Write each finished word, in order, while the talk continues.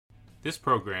This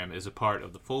program is a part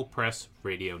of the Full Press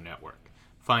Radio Network.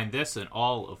 Find this and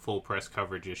all of Full Press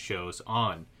Coverage's shows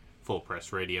on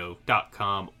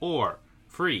fullpressradio.com or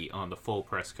free on the Full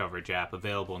Press Coverage app,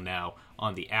 available now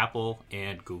on the Apple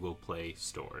and Google Play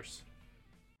stores.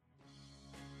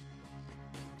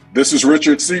 This is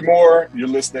Richard Seymour. You're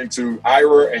listening to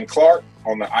Ira and Clark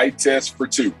on the Eye Test for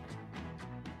Two.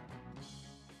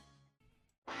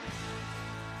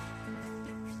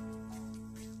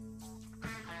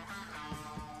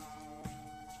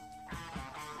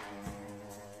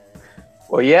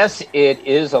 Well, yes, it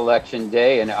is Election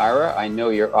Day, and Ira, I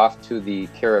know you're off to the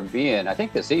Caribbean, I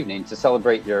think this evening, to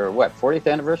celebrate your, 40th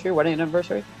anniversary, wedding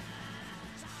anniversary?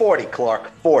 40,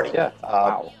 Clark, 40. Yeah,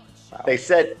 wow. They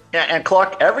said, and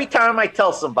Clark, every time I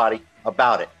tell somebody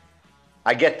about it,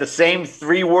 I get the same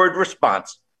 3-word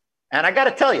response. And I got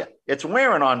to tell you, it's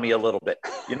wearing on me a little bit.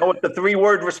 You know what the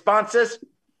 3-word response is?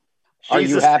 Are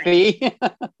you happy?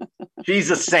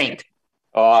 She's a saint.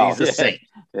 Oh, she's a saint.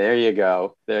 There you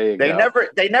go. They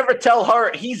never tell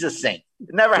her he's a saint.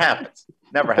 It never happens.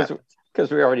 Never happens. Because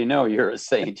we already know you're a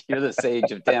saint. You're the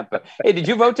sage of Tampa. Hey, did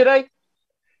you vote today?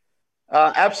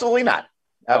 Absolutely not.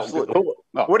 Absolutely.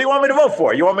 Oh. What do you want me to vote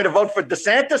for? You want me to vote for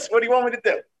DeSantis? What do you want me to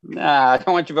do? Nah, I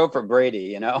don't want you to vote for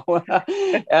Brady, Ian,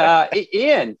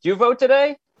 did you vote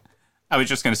today? I was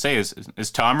just going to say,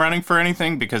 is Tom running for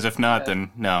anything? Because if not,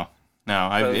 then no. No,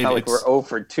 we're 0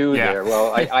 for 2 there.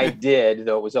 Well, I did,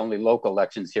 though it was only local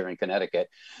elections here in Connecticut.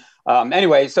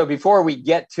 Anyway, so before we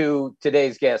get to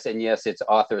today's guest, and yes, it's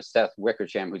author Seth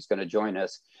Wickersham who's going to join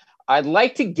us, I'd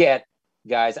like to get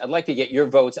your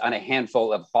votes on a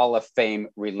handful of Hall of Fame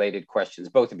related questions,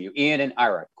 both of you, Ian and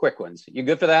Ira, quick ones. You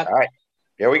good for that? All right,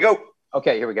 here we go.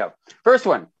 Okay, here we go. First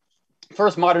one,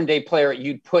 first modern day player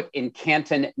you'd put in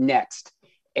Canton next.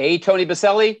 A, Tony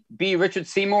Baselli, B, Richard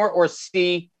Seymour, or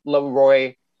C,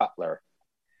 Leroy Butler?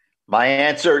 My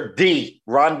answer, D,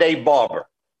 Rondé Barber.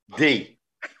 D.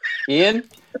 Ian?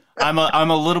 I'm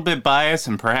a little bit biased,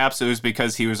 and perhaps it was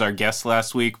because he was our guest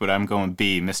last week, but I'm going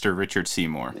B, Mr. Richard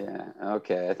Seymour. Yeah,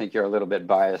 okay. I think you're a little bit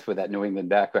biased with that New England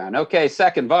background. Okay,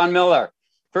 second, Von Miller.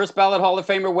 First ballot Hall of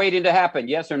Famer waiting to happen,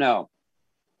 yes or no?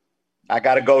 I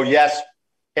got to go yes.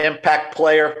 Impact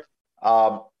player.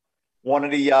 One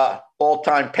of the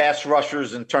all-time pass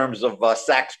rushers in terms of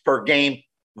sacks per game.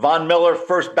 Von Miller,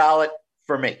 first ballot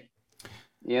for me.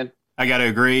 Ian? I got to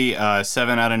agree.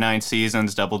 7 out of 9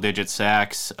 seasons, double-digit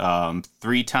sacks,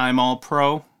 3-time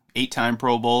All-Pro, 8-time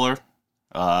Pro Bowler.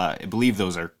 I believe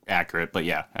those are accurate, but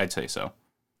yeah, I'd say so.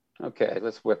 Okay,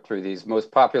 let's whip through these.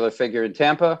 Most popular figure in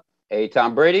Tampa, A,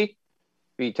 Tom Brady,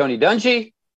 B, Tony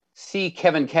Dungy, C,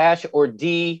 Kevin Cash, or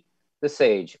D, the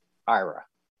Sage, Ira?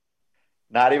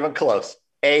 Not even close.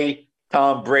 A,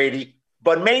 Tom Brady,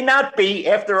 but may not be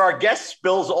after our guest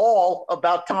spills all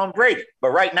about Tom Brady.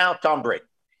 But right now, Tom Brady.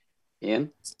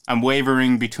 Ian? I'm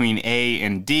wavering between A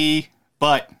and D,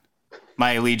 but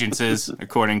my allegiances,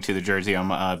 according to the jersey on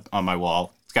my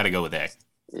wall, it's got to go with A.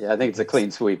 Yeah, I think it's a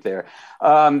clean sweep there.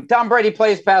 Tom Brady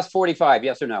plays past 45,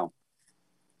 yes or no?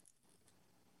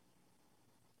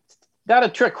 Not a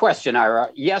trick question, Ira.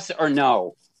 Yes or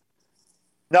no?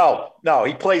 No,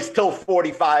 he plays till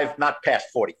 45, not past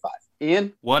 45.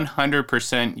 Ian?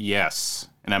 100% yes.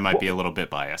 And I might be a little bit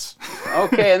biased.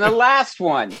 Okay, and the last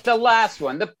one,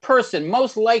 the person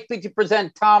most likely to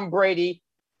present Tom Brady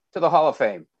to the Hall of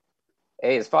Fame.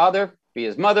 A, his father, B,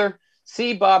 his mother,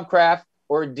 C, Bob Kraft,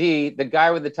 or D, the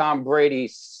guy with the Tom Brady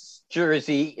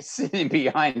jersey sitting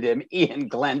behind him, Ian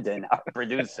Glendon, our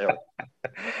producer.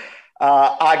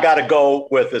 I got to go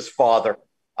with his father.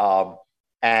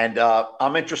 And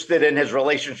I'm interested in his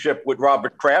relationship with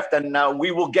Robert Kraft, and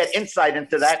we will get insight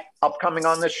into that upcoming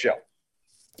on this show.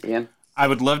 Ian? I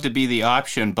would love to be the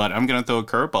option, but I'm going to throw a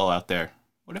curveball out there.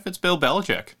 What if it's Bill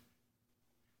Belichick?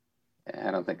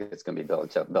 I don't think it's going to be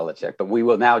Belichick, but we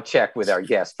will now check with our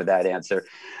guest for that answer.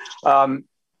 And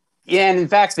in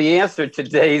fact, the answer to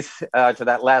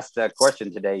that last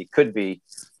question today could be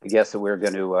the guest that we're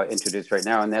going to introduce right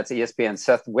now, and that's ESPN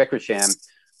Seth Wickersham,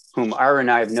 whom Ira and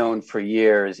I have known for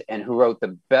years, and who wrote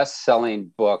the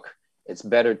best-selling book, It's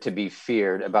Better to Be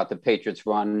Feared, about the Patriots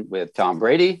run with Tom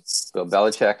Brady, Bill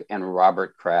Belichick, and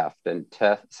Robert Kraft. And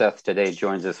Seth today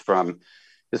joins us from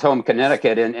his home,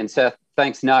 Connecticut. And Seth,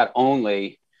 thanks not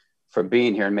only for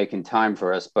being here and making time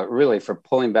for us, but really for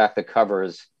pulling back the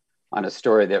covers on a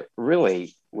story that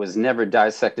really was never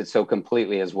dissected so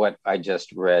completely as what I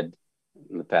just read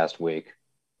in the past week.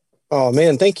 Oh,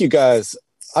 man, thank you guys.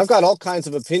 I've got all kinds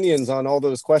of opinions on all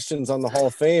those questions on the Hall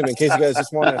of Fame. In case you guys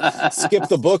just want to skip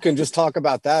the book and just talk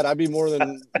about that, I'd be more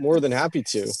than happy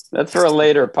to. That's for a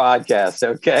later podcast,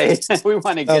 okay? We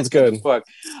want to get to the book.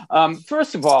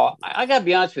 First of all, I got to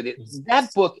be honest with you.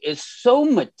 That book is so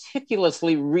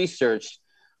meticulously researched.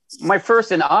 My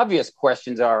first and obvious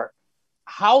questions are,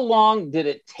 how long did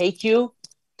it take you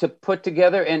to put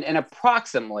together, and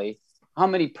approximately how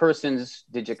many persons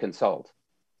did you consult?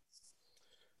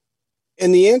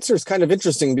 And the answer is kind of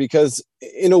interesting because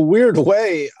in a weird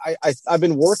way, I've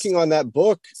been working on that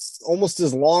book almost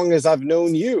as long as I've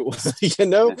known you.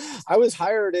 I was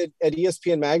hired at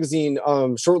ESPN Magazine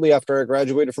shortly after I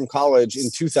graduated from college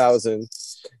in 2000.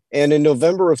 And in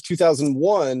November of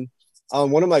 2001,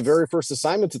 one of my very first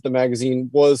assignments at the magazine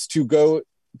was to go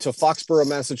to Foxborough,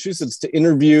 Massachusetts to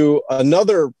interview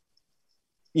another,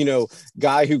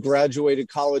 guy who graduated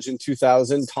college in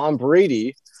 2000, Tom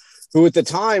Brady, who at the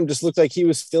time just looked like he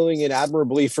was filling in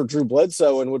admirably for Drew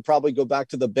Bledsoe and would probably go back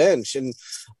to the bench. And,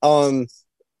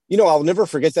 I'll never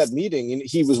forget that meeting. And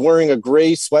he was wearing a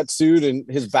gray sweatsuit and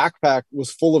his backpack was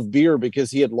full of beer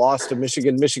because he had lost a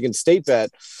Michigan State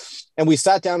bet. And we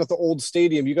sat down at the old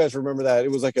stadium. You guys remember that?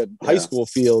 It was like a high school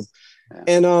field. Yeah.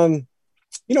 And,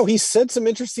 he said some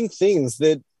interesting things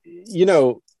that,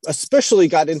 especially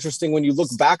got interesting when you look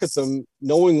back at them,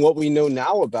 knowing what we know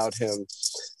now about him.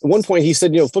 At one point he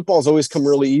said, football's always come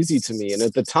really easy to me. And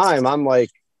at the time I'm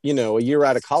like, a year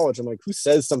out of college, I'm like, who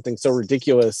says something so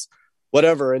ridiculous,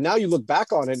 whatever. And now you look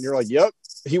back on it and you're like, yep,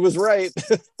 he was right.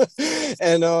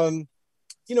 And,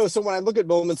 so when I look at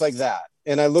moments like that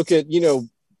and I look at,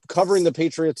 covering the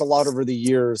Patriots a lot over the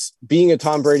years, being at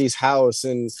Tom Brady's house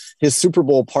and his Super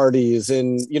Bowl parties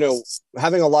and,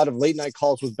 having a lot of late night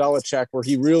calls with Belichick where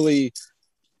he really,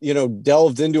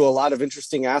 delved into a lot of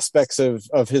interesting aspects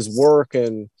of his work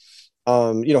and,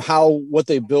 how what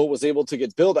they built was able to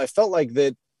get built. I felt like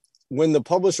that when the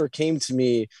publisher came to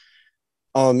me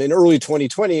in early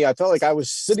 2020, I felt like I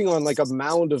was sitting on like a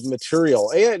mound of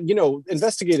material and,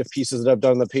 investigative pieces that I've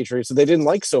done in the Patriots that they didn't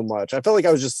like so much. I felt like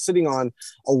I was just sitting on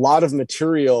a lot of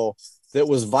material that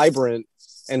was vibrant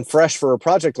and fresh for a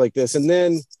project like this. And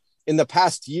then in the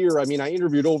past year, I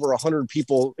interviewed over 100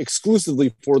 people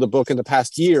exclusively for the book in the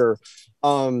past year.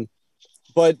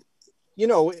 But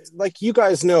like you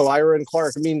guys know, Ira and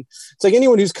Clark, it's like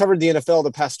anyone who's covered the NFL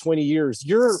the past 20 years,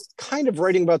 you're kind of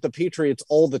writing about the Patriots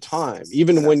all the time,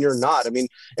 even when you're not.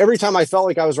 Every time I felt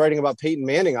like I was writing about Peyton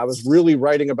Manning, I was really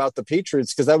writing about the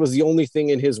Patriots because that was the only thing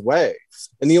in his way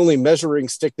and the only measuring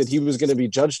stick that he was going to be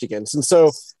judged against. And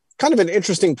so kind of an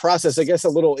interesting process, I guess, a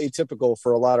little atypical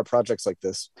for a lot of projects like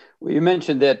this. Well, you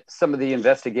mentioned that some of the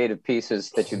investigative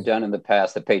pieces that you've done in the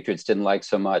past, the Patriots didn't like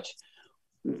so much.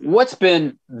 What's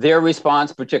been their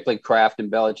response, particularly Kraft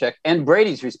and Belichick, and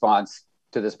Brady's response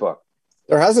to this book?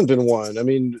 There hasn't been one.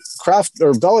 Kraft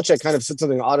or Belichick kind of said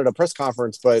something odd at a press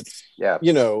conference, but yeah,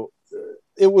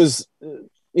 it was,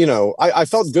 I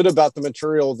felt good about the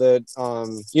material that,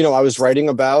 I was writing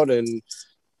about and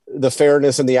the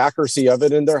fairness and the accuracy of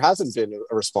it. And there hasn't been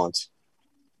a response.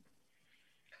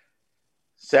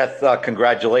 Seth,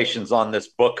 congratulations on this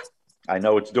book. I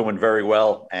know it's doing very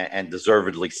well and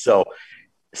deservedly so.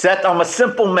 Seth, I'm a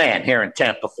simple man here in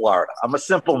Tampa, Florida. I'm a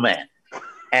simple man.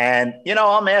 And,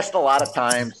 I'm asked a lot of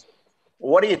times,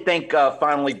 what do you think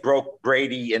finally broke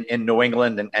Brady in New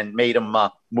England and made him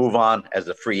move on as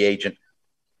a free agent?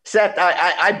 Seth,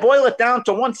 I boil it down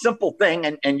to one simple thing,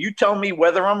 and you tell me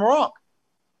whether I'm wrong.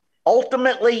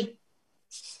 Ultimately,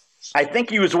 I think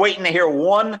he was waiting to hear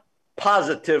one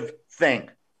positive thing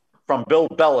from Bill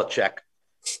Belichick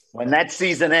when that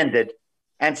season ended.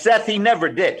 And Seth, he never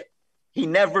did. He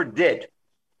never did.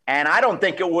 And I don't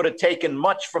think it would have taken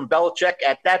much from Belichick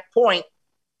at that point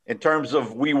in terms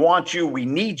of we want you, we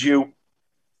need you,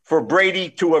 for Brady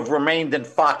to have remained in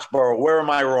Foxborough. Where am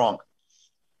I wrong?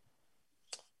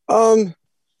 I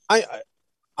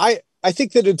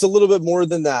think that it's a little bit more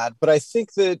than that, but I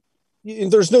think that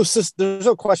there's no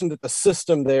question that the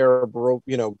system there broke,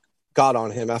 got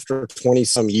on him after 20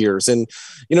 some years. And,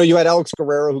 you had Alex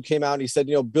Guerrero who came out and he said,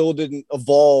 Bill didn't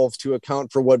evolve to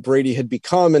account for what Brady had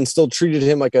become and still treated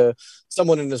him like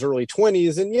someone in his early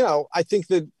 20s. And, I think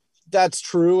that that's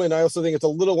true. And I also think it's a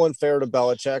little unfair to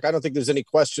Belichick. I don't think there's any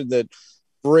question that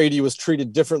Brady was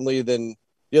treated differently than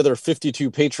the other 52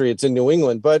 Patriots in New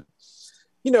England. But,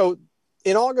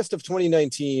 in August of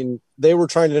 2019, they were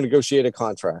trying to negotiate a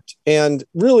contract. And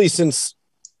really since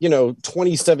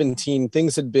 2017,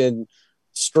 things had been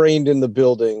strained in the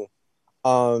building.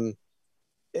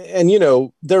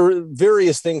 and there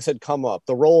various things had come up,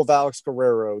 the role of Alex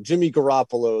Guerrero, Jimmy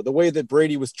Garoppolo, the way that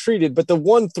Brady was treated. But the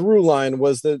one through line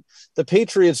was that the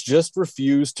Patriots just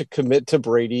refused to commit to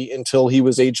Brady until he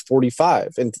was age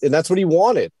 45. And that's what he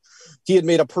wanted. He had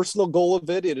made a personal goal of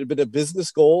it. It had been a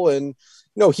business goal. And,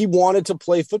 he wanted to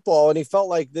play football, and he felt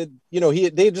like that,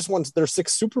 they just won their 6th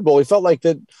Super Bowl. He felt like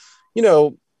that,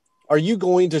 are you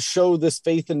going to show this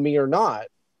faith in me or not?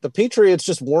 The Patriots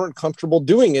just weren't comfortable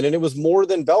doing it. And it was more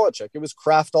than Belichick. It was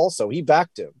Kraft also. He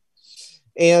backed him.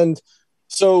 And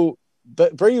so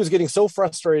Brady was getting so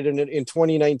frustrated in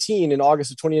 2019, in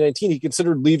August of 2019, he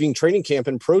considered leaving training camp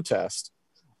in protest.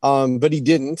 But he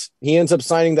didn't. He ends up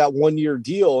signing that 1-year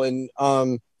deal, and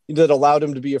that allowed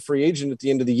him to be a free agent at the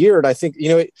end of the year. And I think,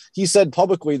 he said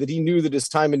publicly that he knew that his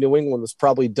time in New England was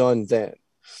probably done then.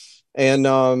 And,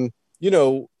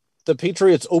 the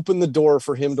Patriots opened the door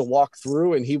for him to walk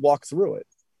through, and he walked through it.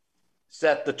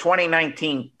 Seth, the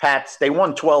 2019 Pats, they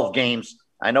won 12 games.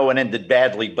 I know it ended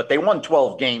badly, but they won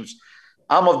 12 games.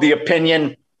 I'm of the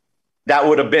opinion that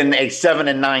would have been a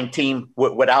 7-9 team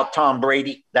without Tom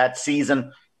Brady that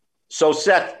season. So,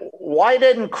 Seth, why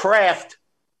didn't Kraft,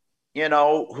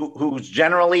 who's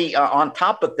generally on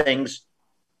top of things,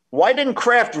 why didn't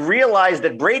Kraft realize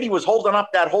that Brady was holding up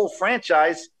that whole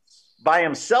franchise by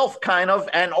himself, kind of,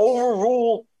 and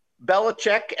overrule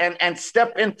Belichick and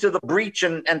step into the breach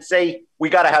and say, we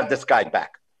got to have this guy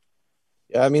back?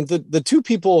 Yeah, I mean, the two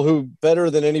people who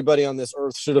better than anybody on this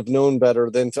earth should have known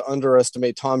better than to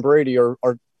underestimate Tom Brady are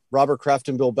Robert Kraft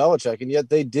and Bill Belichick. And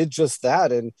yet they did just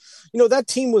that. And, that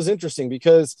team was interesting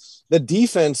because the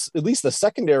defense, at least the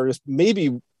secondary, is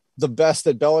maybe the best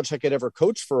that Belichick had ever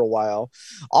coached for a while.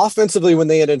 Offensively, when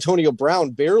they had Antonio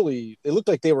Brown, it looked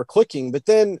like they were clicking, but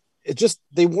then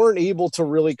they weren't able to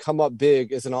really come up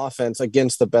big as an offense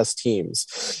against the best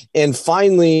teams. And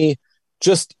finally,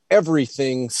 just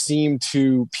everything seemed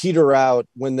to peter out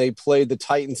when they played the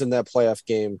Titans in that playoff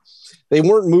game. They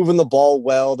weren't moving the ball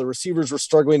well. The receivers were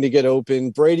struggling to get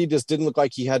open. Brady just didn't look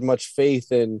like he had much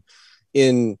faith in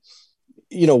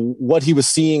what he was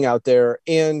seeing out there.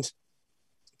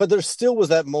 But there still was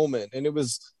that moment. And it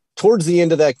was towards the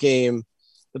end of that game,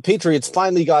 the Patriots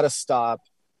finally got a stop,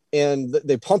 and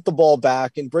they punt the ball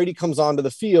back, and Brady comes onto the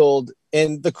field,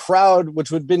 and the crowd, which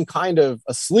had been kind of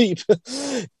asleep,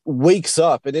 wakes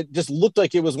up. And it just looked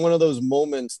like it was one of those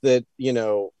moments that,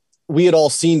 we had all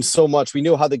seen so much. We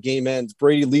know how the game ends.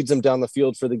 Brady leads them down the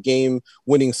field for the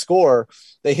game-winning score.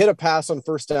 They hit a pass on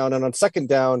first down, and on second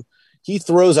down, he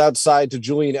throws outside to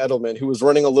Julian Edelman, who was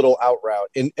running a little out route,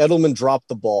 and Edelman dropped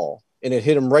the ball, and it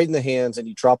hit him right in the hands, and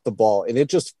he dropped the ball. And it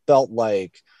just felt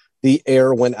like the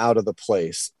air went out of the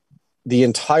place. The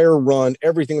entire run,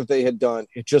 everything that they had done,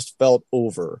 it just felt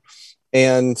over.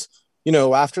 And,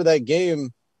 after that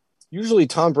game, usually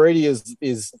Tom Brady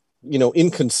is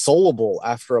inconsolable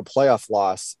after a playoff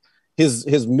loss.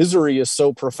 His misery is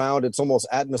so profound, it's almost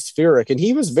atmospheric. And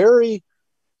he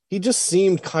just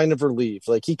seemed kind of relieved.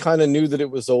 Like he kind of knew that it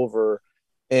was over,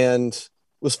 and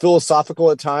was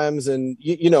philosophical at times. And,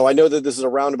 I know that this is a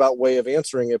roundabout way of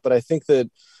answering it, but I think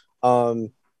that,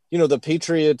 the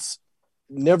Patriots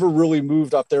never really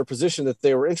moved up their position, that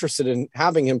they were interested in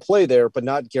having him play there, but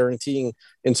not guaranteeing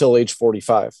until age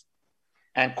 45.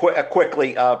 And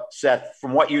quickly, Seth,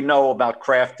 from what you know about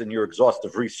Kraft and your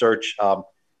exhaustive research,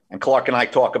 and Clark and I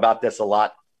talk about this a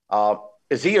lot,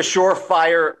 is he a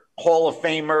surefire Hall of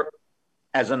Famer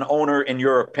as an owner, in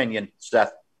your opinion,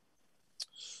 Seth?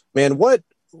 Man, what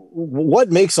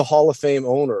makes a Hall of Fame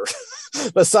owner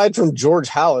aside from George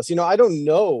Halas? I don't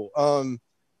know.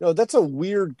 That's a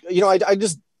weird,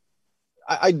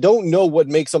 I don't know what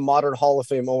makes a modern Hall of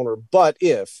Fame owner, but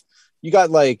if you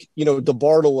got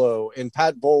DeBartolo and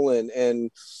Pat Bowlen and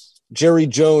Jerry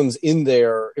Jones in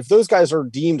there, if those guys are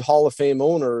deemed Hall of Fame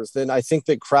owners, then I think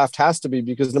that Kraft has to be,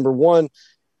 because number one,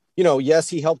 yes,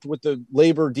 he helped with the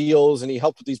labor deals and he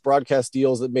helped with these broadcast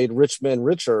deals that made rich men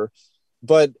richer,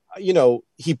 but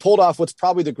he pulled off what's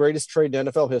probably the greatest trade in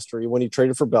NFL history when he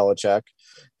traded for Belichick.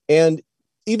 And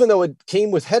even though it came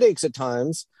with headaches at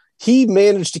times, he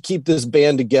managed to keep this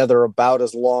band together about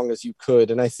as long as you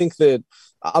could. And I think that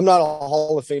I'm not a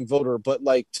Hall of Fame voter, but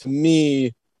to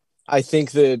me, I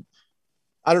think that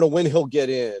I don't know when he'll get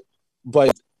in,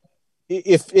 but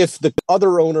if the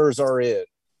other owners are in,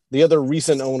 the other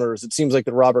recent owners, it seems like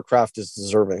that Robert Kraft is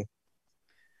deserving.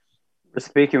 We're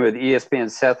speaking with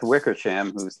ESPN's Seth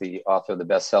Wickersham, who's the author of the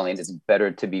best-selling It's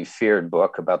Better to Be Feared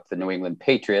book about the New England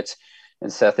Patriots.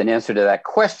 And Seth, in answer to that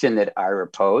question that Ira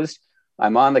posed,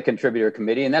 I'm on the contributor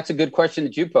committee, and that's a good question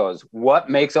that you pose. What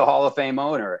makes a Hall of Fame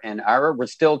owner? And Ira, we're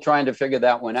still trying to figure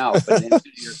that one out. But in answer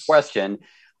to your question,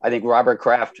 I think Robert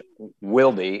Kraft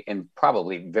will be, and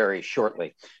probably very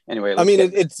shortly. Anyway, I mean,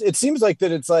 it seems like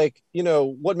that. It's like,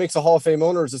 what makes a Hall of Fame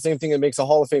owner is the same thing that makes a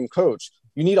Hall of Fame coach.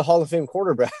 You need a Hall of Fame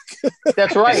quarterback.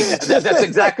 That's right. That's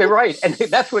exactly right. And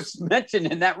that's what's mentioned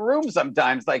in that room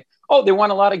sometimes. Like, oh, they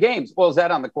won a lot of games. Well, is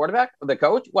that on the quarterback or the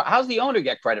coach? Well, how's the owner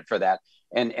get credit for that?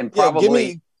 And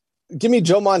probably give me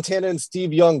Joe Montana and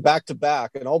Steve Young back to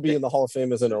back, and I'll be in the Hall of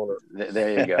Fame as an owner.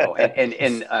 There you go.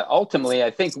 And ultimately,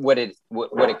 I think what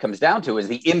it comes down to is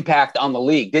the impact on the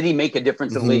league. Did he make a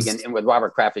difference in the league? And with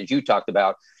Robert Kraft, as you talked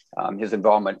about, his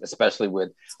involvement, especially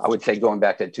with, I would say, going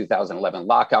back to the 2011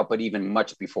 lockout, but even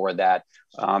much before that,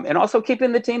 and also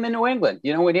keeping the team in New England.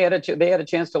 When they had a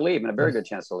chance to leave, and a very good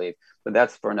chance to leave. But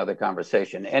that's for another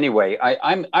conversation. Anyway,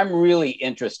 I'm really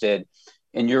interested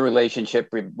in your relationship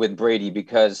with Brady,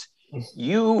 because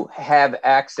you have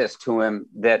access to him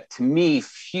that, to me,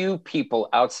 few people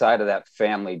outside of that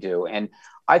family do. And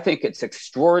I think it's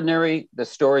extraordinary, the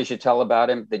stories you tell about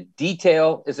him. The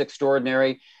detail is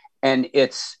extraordinary, and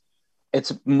it's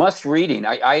must reading.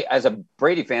 I as a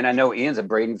Brady fan, I know Ian's a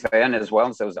Brady fan as well,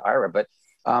 and so is Ira, but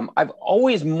I've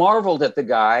always marveled at the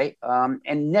guy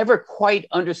and never quite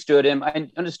understood him. I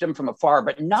understood him from afar,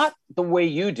 but not the way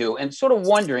you do, and sort of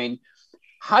wondering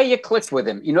how you clicked with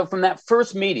him, from that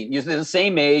first meeting. You're the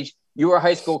same age. You were a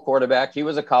high school quarterback. He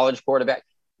was a college quarterback.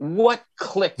 What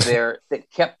clicked there that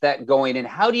kept that going? And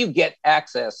how do you get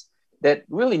access that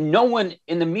really no one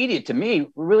in the media, to me,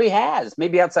 really has,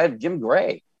 maybe outside of Jim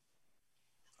Gray?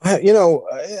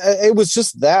 It was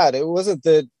just that. It wasn't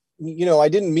that, I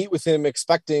didn't meet with him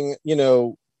expecting,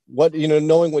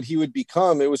 knowing what he would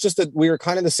become. It was just that we were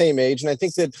kind of the same age. And I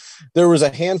think that there was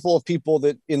a handful of people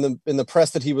that in the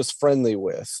press that he was friendly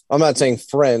with. I'm not saying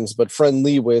friends, but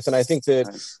friendly with. And I think that,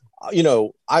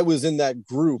 I was in that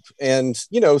group, and,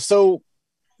 so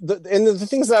the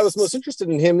things that I was most interested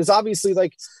in him is obviously,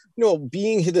 like,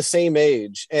 being the same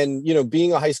age and,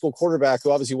 being a high school quarterback who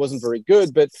obviously wasn't very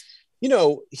good, but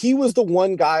he was the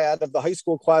one guy out of the high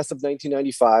school class of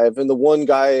 1995 and the one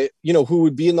guy, who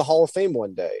would be in the Hall of Fame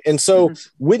one day. And so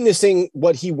witnessing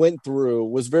what he went through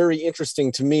was very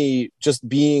interesting to me, just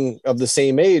being of the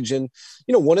same age. And,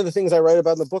 one of the things I write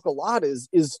about in the book a lot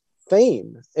is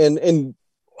fame and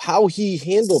how he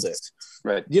handled it.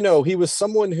 Right. He was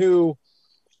someone who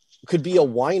could be a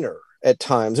whiner at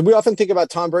times. And we often think about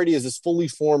Tom Brady as this fully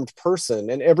formed person,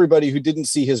 and everybody who didn't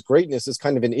see his greatness is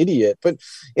kind of an idiot. But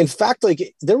in fact,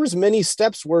 like, there was many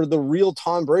steps where the real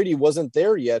Tom Brady wasn't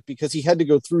there yet, because he had to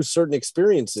go through certain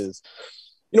experiences.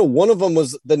 One of them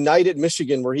was the night at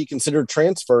Michigan where he considered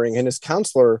transferring, and his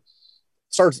counselor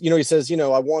starts, he says,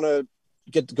 I want to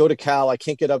go to Cal. I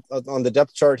can't get up on the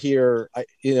depth chart here.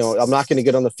 I'm not going to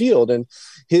get on the field. And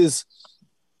his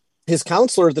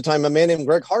counselor at the time, a man named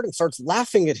Greg Harden, starts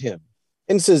laughing at him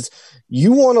and says,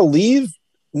 "You want to leave?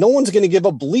 No one's going to give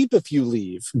a bleep if you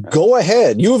leave. Go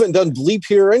ahead. You haven't done bleep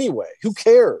here anyway. Who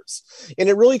cares?" And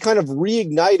it really kind of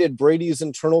reignited Brady's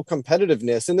internal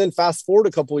competitiveness. And then fast forward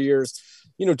a couple of years,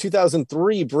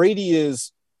 2003, Brady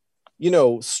is,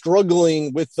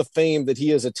 struggling with the fame that he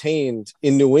has attained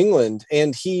in New England.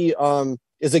 And he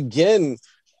is again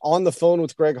on the phone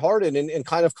with Greg Harden and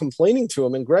kind of complaining to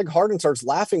him. And Greg Harden starts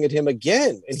laughing at him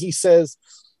again. And he says,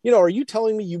 are you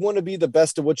telling me you want to be the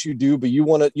best at what you do, but you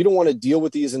don't want to deal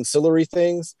with these ancillary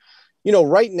things?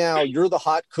 Right now you're the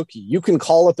hot cookie. You can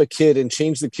call up a kid and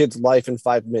change the kid's life in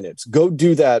 5 minutes. Go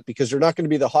do that, because you're not going to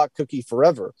be the hot cookie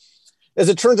forever. As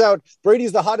it turns out,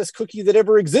 Brady's the hottest cookie that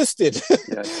ever existed.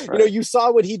 Yes, right. You saw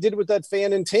what he did with that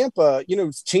fan in Tampa,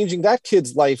 changing that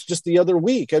kid's life just the other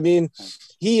week. I mean,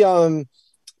 he, the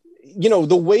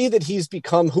way that he's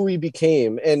become who he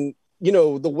became, and,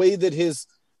 the way that his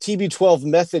TB12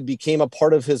 method became a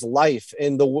part of his life,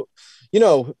 and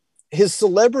his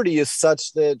celebrity is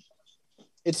such that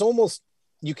it's almost,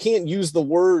 you can't use the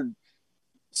word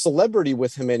celebrity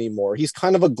with him anymore. He's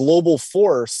kind of a global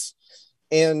force,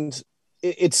 and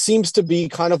it seems to be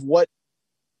kind of what,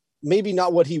 maybe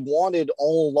not what he wanted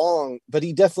all along, but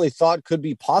he definitely thought could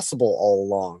be possible all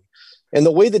along. And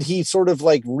the way that he sort of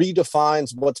like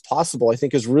redefines what's possible, I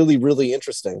think, is really, really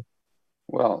interesting.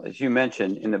 Well, as you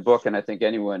mentioned in the book, and I think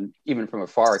anyone, even from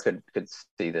afar, could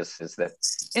see this, is that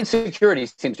insecurity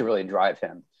seems to really drive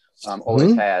him,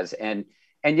 always has. And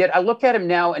yet I look at him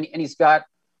now, and he's got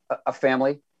a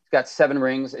family. He's got 7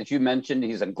 rings. As you mentioned,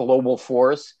 he's a global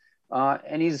force,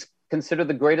 and he's considered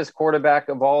the greatest quarterback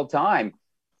of all time.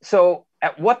 So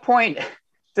at what point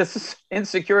does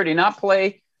insecurity not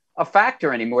play a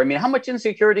factor anymore? I mean, how much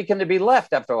insecurity can there be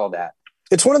left after all that?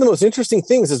 It's one of the most interesting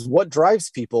things, is what drives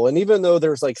people. And even though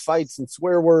there's like fights and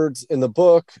swear words in the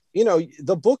book,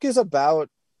 the book is about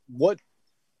what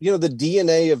the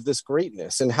DNA of this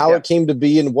greatness and how it came to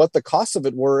be and what the costs of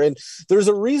it were. And there's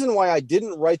a reason why I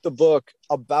didn't write the book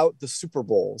about the Super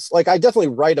Bowls. Like, I definitely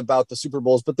write about the Super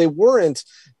Bowls, but they weren't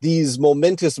these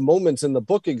momentous moments in the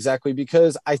book exactly,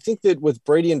 because I think that with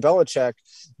Brady and Belichick,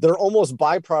 they're almost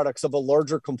byproducts of a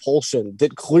larger compulsion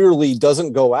that clearly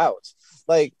doesn't go out.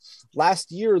 Like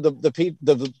last year,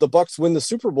 the Bucks win the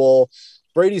Super Bowl.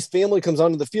 Brady's family comes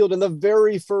onto the field, and the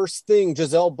very first thing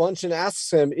Gisele Bündchen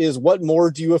asks him is, "What more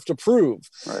do you have to prove?"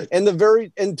 Right.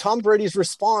 And Tom Brady's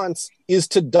response is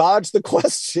to dodge the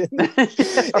question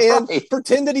and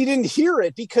pretend that he didn't hear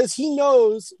it, because he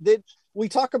knows that we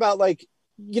talk about, like,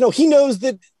 he knows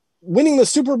that winning the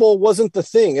Super Bowl wasn't the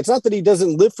thing. It's not that he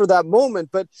doesn't live for that moment,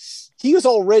 but he was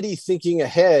already thinking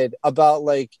ahead about,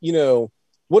 like,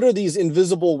 what are these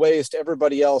invisible ways to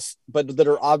everybody else, but that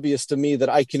are obvious to me that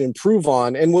I can improve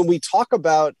on? And when we talk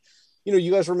about,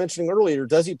 you guys were mentioning earlier,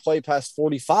 does he play past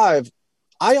 45?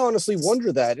 I honestly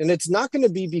wonder that. And it's not going to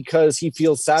be because he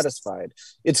feels satisfied.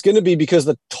 It's going to be because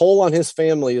the toll on his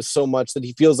family is so much that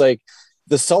he feels like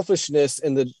the selfishness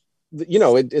and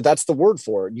that's the word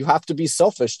for it. You have to be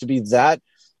selfish to be that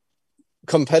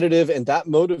competitive and that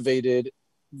motivated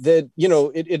that,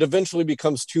 it eventually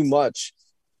becomes too much.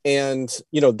 And,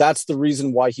 that's the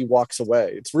reason why he walks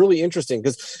away. It's really interesting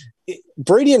because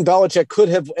Brady and Belichick could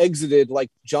have exited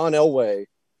like John Elway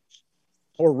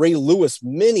or Ray Lewis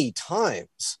many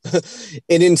times.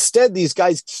 And instead, these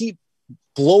guys keep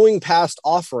blowing past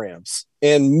off ramps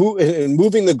and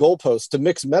moving the goalposts, to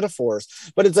mix metaphors.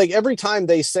 But it's like every time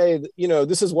they say,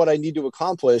 this is what I need to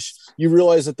accomplish, you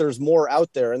realize that there's more out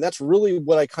there. And that's really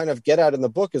what I kind of get at in the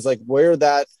book, is like where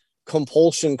that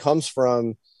compulsion comes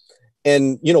from.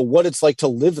 And, what it's like to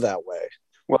live that way.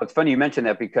 Well, it's funny you mentioned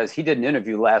that, because he did an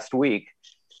interview last week,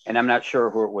 and I'm not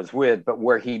sure who it was with, but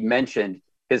where he mentioned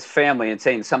his family and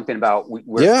saying something about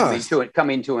we're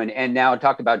coming to an end now, and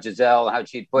talked about Gisele, how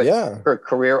she'd put her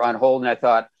career on hold. And I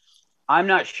thought, I'm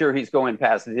not sure he's going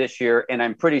past this year, and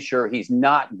I'm pretty sure he's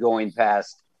not going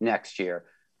past next year.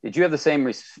 Did you have the same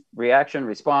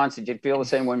response? Did you feel the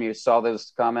same when you saw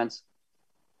those comments?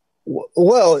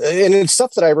 Well, and it's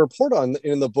stuff that I report on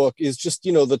in the book, is just,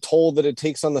 the toll that it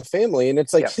takes on the family. And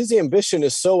it's like his ambition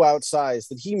is so outsized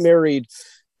that he married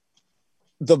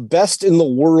the best in the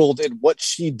world at what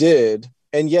she did.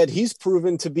 And yet he's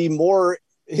proven to be more,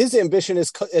 his ambition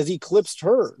is as eclipsed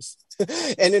hers.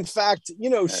 And in fact,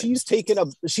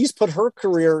 she's put her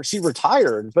career, she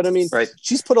retired, but I mean,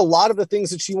 she's put a lot of the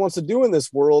things that she wants to do in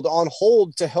this world on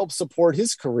hold to help support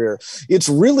his career. It's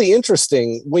really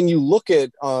interesting when you look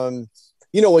at,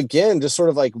 again, just sort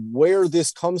of like where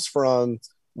this comes from,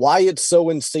 why it's so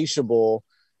insatiable,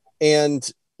 and,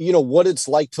 what it's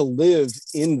like to live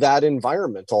in that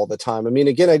environment all the time. I mean,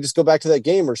 again, I just go back to that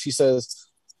game where she says,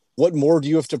 "What more do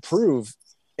you have to prove?"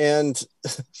 And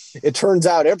it turns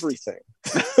out everything.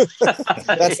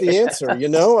 That's the answer, I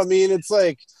mean, it's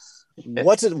like,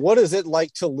 what is it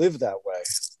like to live that way?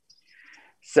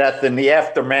 Seth, in the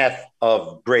aftermath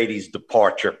of Brady's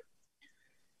departure,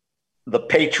 the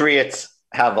Patriots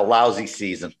have a lousy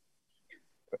season.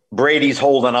 Brady's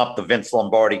holding up the Vince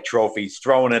Lombardi trophy,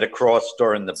 throwing it across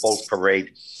during the boat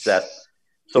parade, Seth.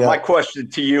 So my question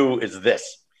to you is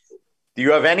this. Do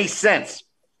you have any sense,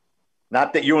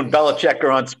 not that you and Belichick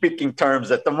are on speaking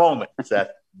terms at the moment,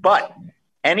 Seth, but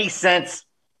any sense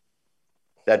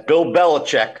that Bill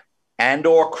Belichick and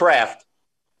or Kraft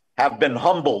have been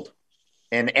humbled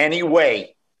in any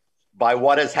way by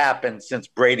what has happened since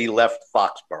Brady left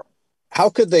Foxborough? How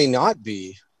could they not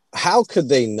be? How could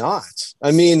they not?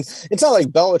 I mean, it's not like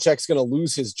Belichick's going to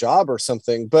lose his job or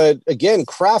something, but again,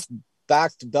 Kraft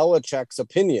backed Belichick's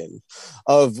opinion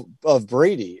of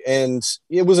Brady, and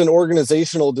it was an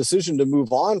organizational decision to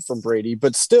move on from Brady.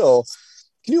 But still,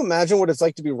 can you imagine what it's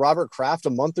like to be Robert Kraft a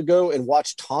month ago and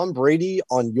watch Tom Brady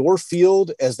on your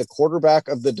field as the quarterback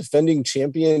of the defending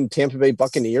champion Tampa Bay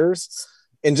Buccaneers,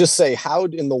 and just say, how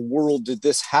in the world did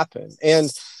this happen? And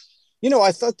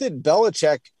I thought that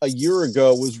Belichick a year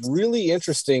ago was really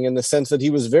interesting in the sense that he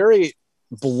was very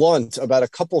blunt about a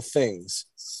couple things.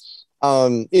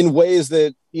 In ways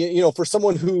that, for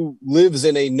someone who lives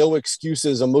in a no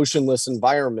excuses, emotionless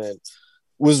environment,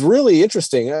 was really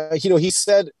interesting. He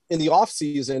said in the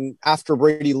offseason after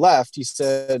Brady left, he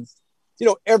said,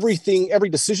 every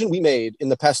decision we made in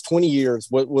the past 20 years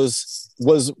was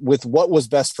with what was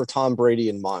best for Tom Brady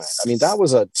in mind. I mean, that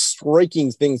was a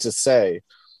striking thing to say,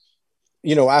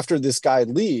 after this guy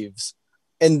leaves.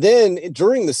 And then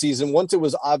during the season, once it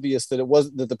was obvious that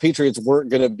that the Patriots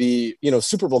weren't going to be,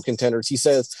 Super Bowl contenders, he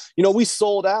says, we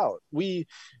sold out. We,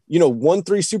 won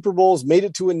 3 Super Bowls, made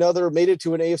it to an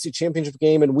AFC championship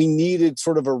game, and we needed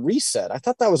sort of a reset. I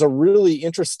thought that was a really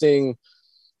interesting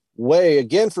way,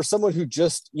 again, for someone who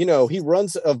just, he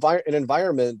runs an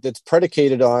environment that's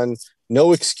predicated on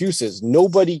no excuses.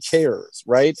 Nobody cares,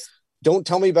 right? Don't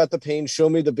tell me about the pain, show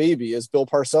me the baby, as Bill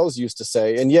Parcells used to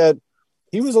say. And yet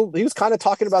he was kind of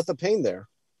talking about the pain there.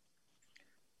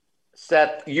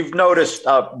 Seth, you've noticed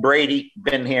Brady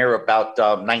been here about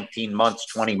 19 months,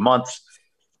 20 months.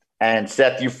 And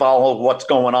Seth, you follow what's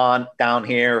going on down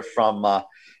here from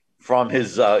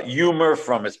his humor,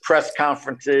 from his press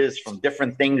conferences, from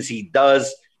different things he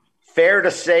does. Fair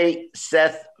to say,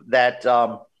 Seth, that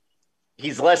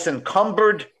he's less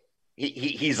encumbered,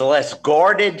 he's less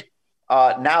guarded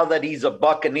now that he's a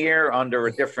Buccaneer under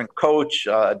a different coach,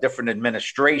 a different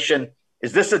administration.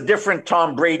 Is this a different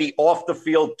Tom Brady off the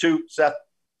field too, Seth?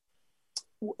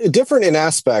 Different in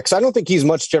aspects. I don't think he's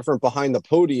much different behind the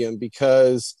podium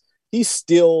because he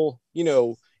still,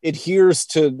 adheres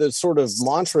to the sort of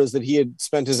mantras that he had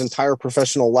spent his entire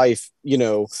professional life,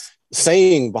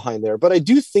 saying behind there. But I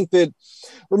do think that,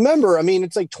 remember,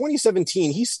 it's like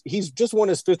 2017, he's just won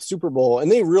his 5th Super Bowl,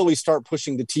 and they really start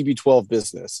pushing the TB12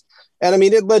 business. And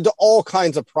it led to all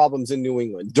kinds of problems in New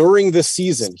England. During the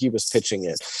season, he was pitching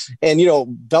it. And,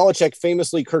 Belichick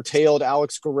famously curtailed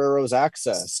Alex Guerrero's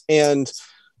access. And,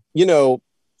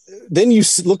 then you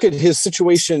look at his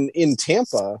situation in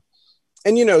Tampa,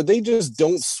 and, they just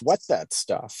don't sweat that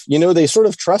stuff. They sort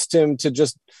of trust him to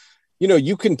just,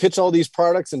 you can pitch all these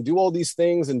products and do all these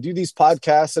things and do these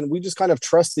podcasts. And we just kind of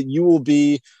trust that you will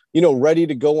be, ready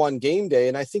to go on game day.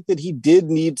 And I think that he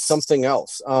did need something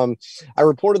else. I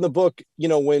report in the book,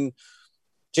 when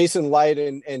Jason Light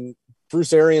and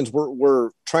Bruce Arians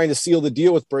were trying to seal the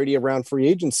deal with Brady around free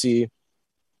agency,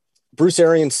 Bruce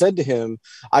Arians said to him,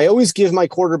 I always give my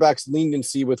quarterbacks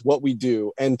leniency with what we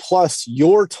do. And plus,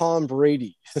 you're Tom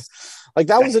Brady. Like,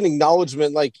 that was an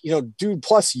acknowledgement, like, dude,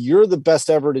 plus you're the best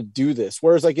ever to do this.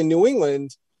 Whereas, like, in New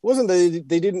England, it wasn't that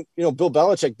they didn't, Bill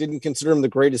Belichick didn't consider him the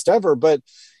greatest ever, but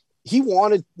he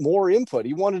wanted more input.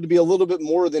 He wanted to be a little bit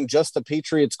more than just the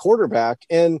Patriots quarterback.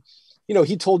 And,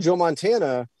 he told Joe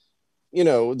Montana,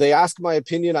 they ask my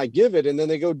opinion, I give it, and then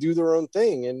they go do their own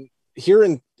thing. And here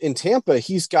in Tampa,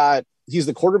 he's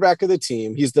the quarterback of the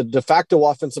team. He's the de facto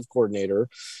offensive coordinator.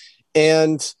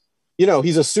 And,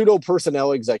 he's a pseudo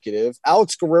personnel executive.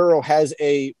 Alex Guerrero has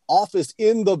a office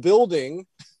in the building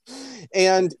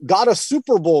and got a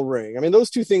Super Bowl ring.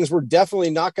 Those two things were definitely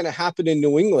not going to happen in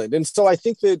New England. And so I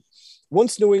think that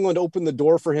once New England opened the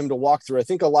door for him to walk through, I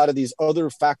think a lot of these other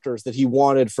factors that he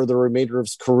wanted for the remainder of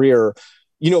his career,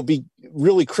 be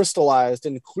really crystallized.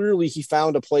 And clearly he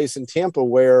found a place in Tampa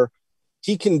where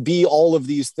he can be all of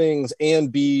these things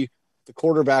and be the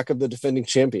quarterback of the defending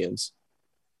champions.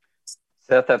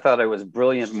 Seth, I thought it was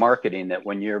brilliant marketing that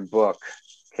when your book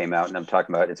came out, and I'm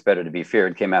talking about It's Better to Be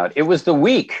Feared, came out, it was the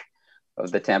week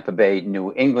of the Tampa Bay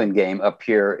New England game up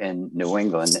here in New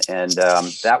England. And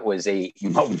that was a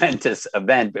momentous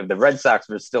event. The Red Sox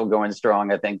were still going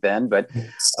strong, I think, then, but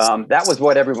that was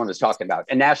what everyone was talking about,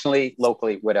 and nationally,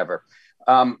 locally, whatever.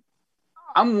 I'm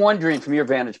wondering, from your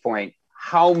vantage point,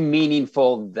 how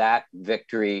meaningful that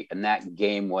victory and that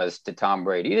game was to Tom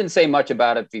Brady. He didn't say much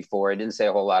about it before. He didn't say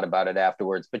a whole lot about it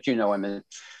afterwards, but him,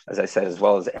 as I said, as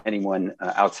well as anyone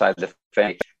outside the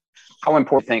family. How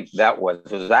important do you think that was?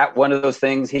 Was that one of those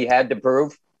things he had to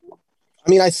prove?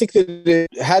 I think that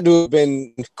it had to have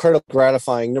been incredibly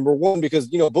gratifying. Number one, because,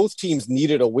 both teams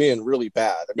needed a win really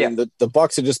bad. The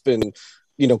Bucs had just been,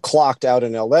 clocked out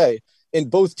in LA, and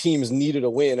both teams needed a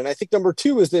win. And I think number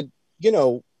two is that,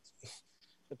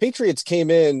 the Patriots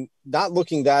came in not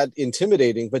looking that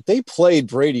intimidating, but they played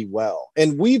Brady well.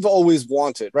 And we've always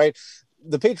wanted, right?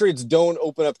 The Patriots don't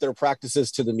open up their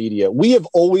practices to the media. We have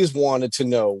always wanted to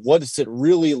know, what is it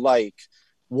really like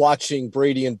watching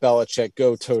Brady and Belichick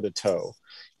go toe to toe?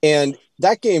 And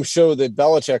that game showed that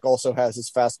Belichick also has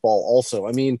his fastball also.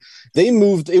 They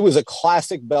moved, it was a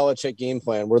classic Belichick game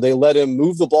plan where they let him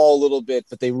move the ball a little bit,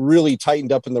 but they really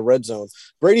tightened up in the red zone.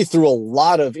 Brady threw a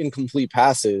lot of incomplete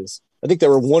passes. I think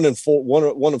there were one of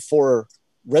four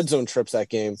red zone trips that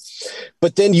game.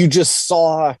 But then you just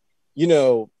saw,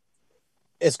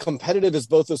 as competitive as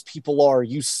both those people are,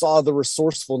 you saw the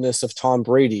resourcefulness of Tom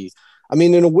Brady.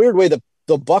 In a weird way, the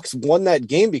Bucs won that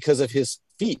game because of his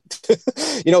feet.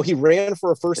 He ran for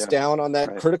a first down on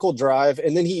that critical drive,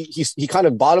 and then he kind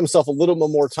of bought himself a little bit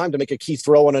more time to make a key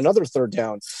throw on another third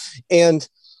down. And,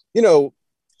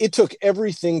 it took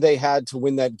everything they had to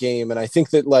win that game. And I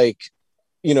think that,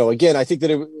 again, I think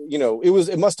that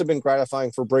it must have been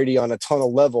gratifying for Brady on a ton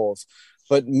of levels,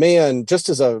 but man, just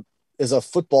as a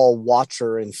football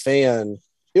watcher and fan,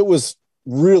 it was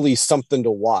really something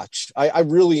to watch. I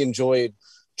really enjoyed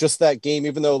just that game,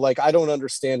 even though like I don't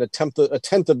understand a tenth of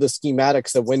the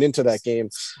schematics that went into that game.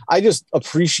 I just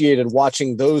appreciated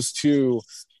watching those two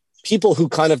people who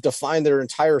kind of define their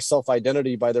entire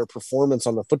self-identity by their performance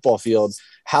on the football field,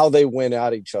 how they went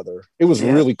at each other. It was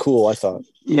really cool, I thought.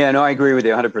 Yeah, no, I agree with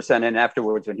you 100%. And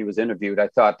afterwards, when he was interviewed, I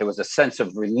thought there was a sense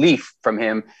of relief from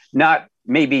him, not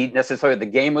maybe necessarily the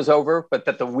game was over, but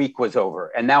that the week was over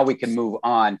and now we can move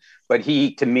on. But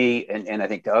he, to me, and I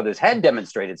think to others, had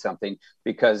demonstrated something,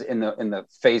 because in the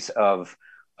face of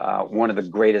one of the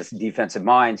greatest defensive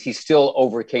minds, he still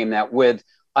overcame that with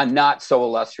a not so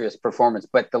illustrious performance,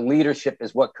 but the leadership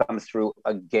is what comes through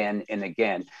again and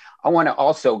again. I want to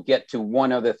also get to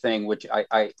one other thing, which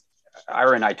Ira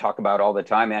and I talk about all the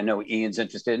time, and I know Ian's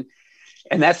interested in,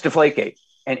 and that's Deflategate.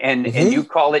 And you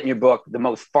call it in your book the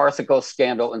most farcical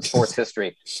scandal in sports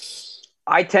history.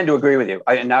 I tend to agree with you.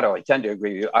 I not only tend to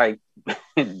agree with you, I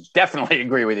definitely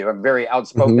agree with you. I'm very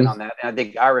outspoken on that. And I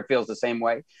think Ira feels the same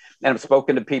way. And I've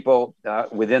spoken to people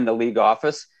within the league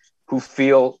office who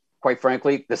feel, quite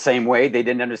frankly, the same way. They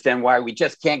didn't understand why we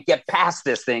just can't get past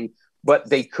this thing, but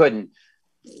they couldn't.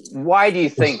 Why do you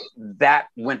think that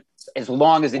went as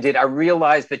long as it did? I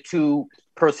realize the two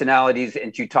personalities,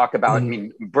 and you talk about, I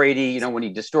mean, Brady, when he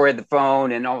destroyed the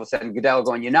phone, and all of a sudden Goodell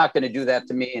going, "You're not going to do that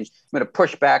to me," and I'm going to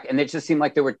push back. And it just seemed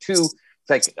like there were two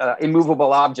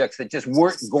immovable objects that just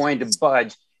weren't going to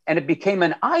budge. And it became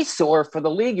an eyesore for the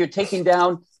league. You're taking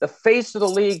down the face of the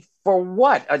league for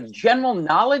what? A general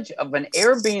knowledge of an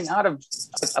error being out of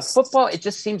a football? It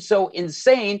just seems so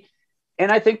insane.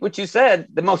 And I think what you said,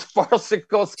 the most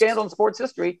farcical scandal in sports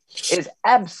history, is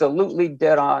absolutely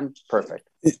dead on perfect.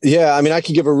 Yeah, I mean, I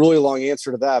could give a really long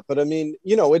answer to that, but I mean,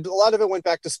 a lot of it went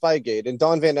back to Spygate, and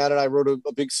Don Van Natt and I wrote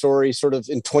a big story sort of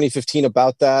in 2015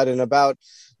 about that, and about,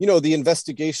 the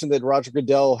investigation that Roger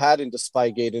Goodell had into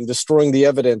Spygate and destroying the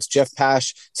evidence, Jeff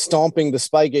Pash stomping the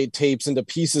Spygate tapes into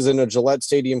pieces in a Gillette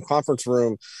Stadium conference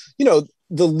room.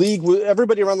 The league,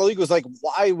 everybody around the league was like,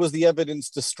 why was the evidence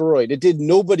destroyed? It did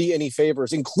nobody any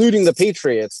favors, including the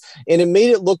Patriots. And it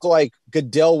made it look like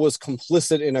Goodell was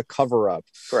complicit in a cover-up.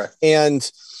 Correct. And,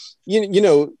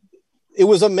 it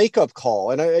was a makeup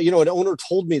call. And, an owner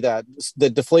told me that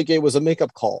Deflategate was a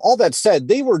makeup call. All that said,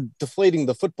 they were deflating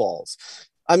the footballs.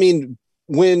 I mean,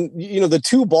 when, the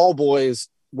two ball boys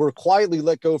were quietly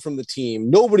let go from the team,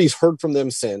 nobody's heard from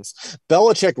them since.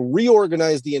 Belichick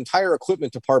reorganized the entire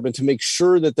equipment department to make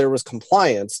sure that there was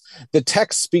compliance. The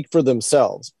texts speak for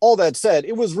themselves. All that said,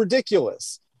 it was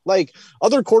ridiculous. Like,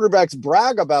 other quarterbacks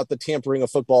brag about the tampering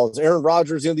of footballs, Aaron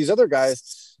Rodgers, these other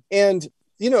guys. And,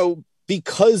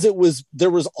 because there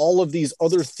was all of these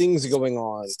other things going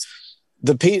on,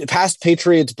 the past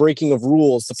Patriots breaking of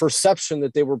rules, the perception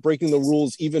that they were breaking the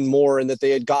rules even more and that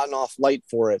they had gotten off light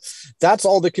for it. That's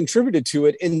all that contributed to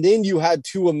it. And then you had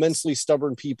two immensely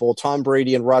stubborn people, Tom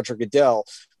Brady and Roger Goodell,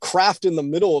 Kraft in the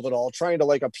middle of it all, trying to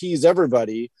appease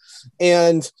everybody.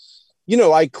 And,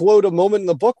 I quote a moment in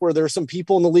the book where there are some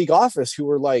people in the league office who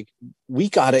were like, we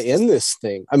got to end this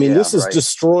thing. I mean, this is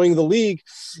destroying the league.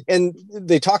 And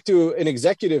they talked to an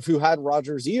executive who had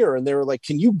Rodgers' ear, and they were like,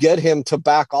 can you get him to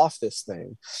back off this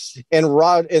thing? And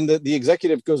the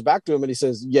executive goes back to him and he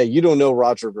says, yeah, you don't know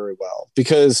Roger very well,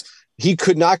 because he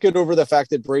could not get over the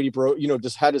fact that Brady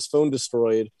just had his phone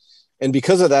destroyed. And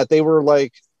because of that, they were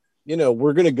like,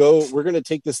 we're going to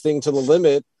take this thing to the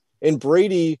limit. And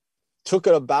Brady took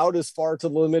it about as far to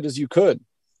the limit as you could.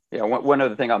 Yeah, one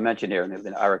other thing I'll mention here, and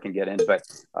then Ira can get in, but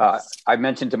I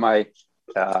mentioned to my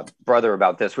brother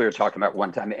about this. We were talking about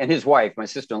one time, and his wife, my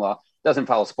sister-in-law, doesn't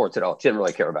follow sports at all. She didn't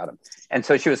really care about him. And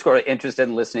so she was sort of interested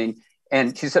in listening.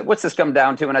 And she said, what's this come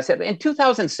down to? And I said, in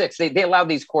 2006, they allowed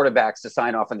these quarterbacks to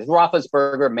sign off on this.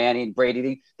 Roethlisberger, Manning,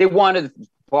 Brady. They wanted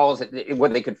balls where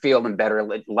they could feel them better,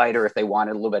 lighter if they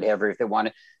wanted, a little bit heavier if they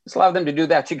wanted. Just allow them to do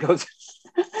that. She goes,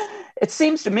 it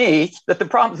seems to me that the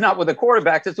problem's not with the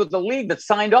quarterbacks, it's with the league that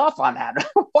signed off on that.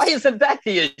 Why isn't that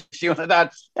the issue? And I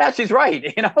thought, yeah, she's right.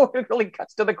 It really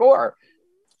cuts to the core.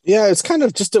 Yeah, it's kind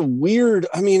of just a weird,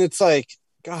 I mean, it's like,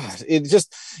 God, it's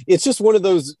just one of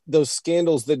those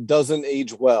scandals that doesn't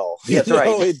age well. That's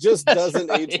right. It just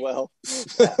doesn't age well.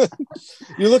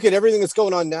 You look at everything that's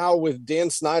going on now with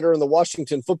Dan Snyder and the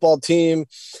Washington football team.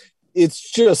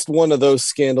 It's just one of those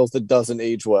scandals that doesn't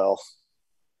age well.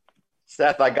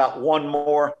 Seth, I got one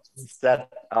more. Seth,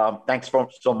 thanks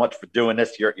so much for doing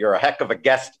this. You're a heck of a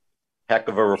guest, heck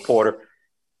of a reporter.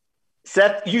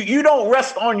 Seth, you don't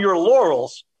rest on your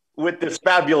laurels with this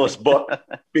fabulous book,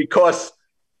 because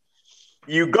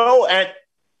you go at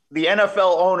the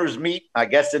NFL owners meet, I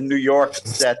guess in New York,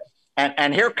 Seth,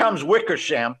 and here comes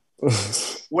Wickersham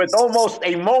with almost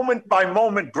a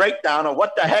moment-by-moment breakdown of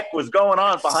what the heck was going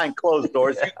on behind closed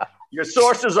doors. Your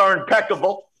sources are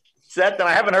impeccable, Seth, and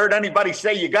I haven't heard anybody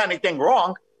say you got anything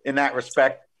wrong in that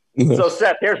respect. So,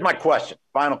 Seth, here's my question,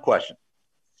 final question.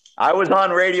 I was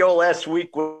on radio last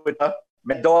week with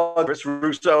my dog, Chris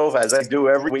Russo, as I do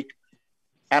every week,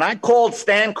 and I called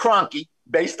Stan Kroenke,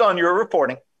 based on your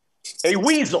reporting, a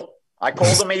weasel. I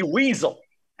called him a weasel.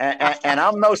 And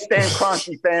I'm no Stan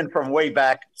Kroenke fan from way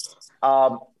back.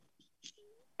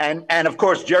 And of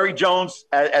course, Jerry Jones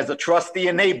as a trusty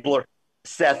enabler.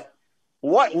 Seth,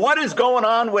 what is going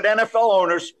on with NFL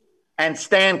owners and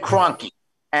Stan Kroenke?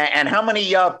 And how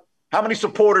many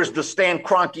supporters does Stan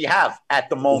Kroenke have at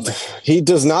the moment? He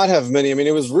does not have many. I mean,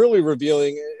 it was really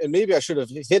revealing, and maybe I should have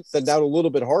hit that down a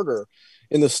little bit harder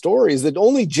in the stories, that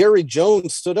only Jerry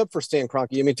Jones stood up for Stan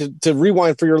Kroenke. I mean, to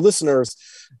rewind for your listeners,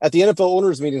 at the NFL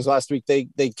owners meetings last week, they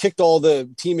kicked all the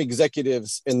team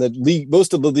executives and the league,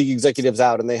 most of the league executives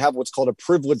out, and they have what's called a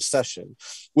privilege session,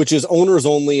 which is owners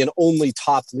only and only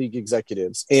top league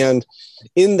executives. And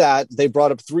in that, they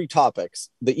brought up 3 topics: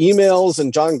 the emails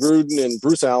and John Gruden and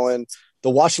Bruce Allen, the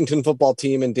Washington football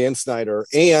team and Dan Snyder,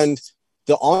 and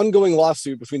the ongoing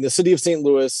lawsuit between the city of St.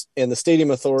 Louis and the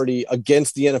stadium authority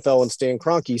against the NFL and Stan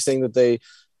Kroenke, saying that they,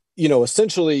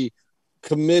 essentially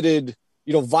committed,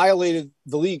 violated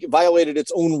the league, violated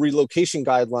its own relocation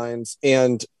guidelines,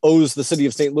 and owes the city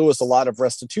of St. Louis a lot of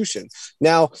restitution.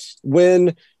 Now,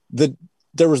 when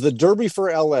there was the Derby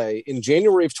for LA in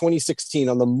January of 2016,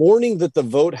 on the morning that the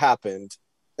vote happened,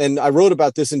 and I wrote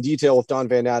about this in detail with Don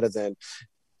Van Natta then,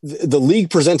 the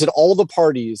league presented all the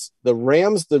parties, the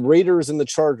Rams, the Raiders, and the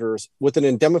Chargers, with an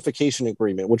indemnification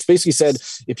agreement, which basically said,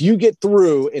 if you get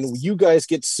through and you guys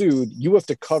get sued, you have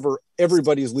to cover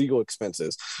everybody's legal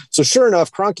expenses. So sure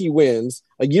enough, Kroenke wins.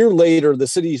 A year later, the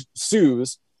city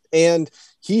sues, and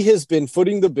he has been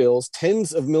footing the bills,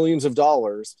 tens of millions of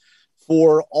dollars,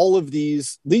 for all of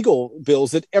these legal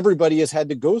bills that everybody has had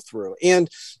to go through. And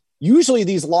usually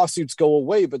these lawsuits go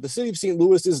away, but the city of St.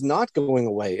 Louis is not going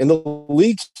away. And the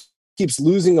league keeps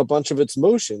losing a bunch of its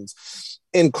motions.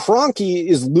 And Kroenke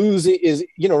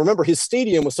remember, his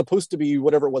stadium was supposed to be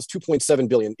whatever it was, $2.7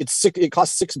 billion. It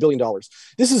cost $6 billion.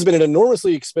 This has been an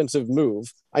enormously expensive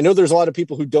move. I know there's a lot of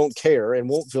people who don't care and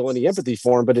won't feel any empathy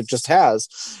for him, but it just has.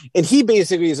 And he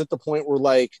basically is at the point where,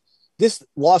 like, this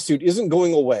lawsuit isn't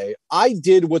going away. I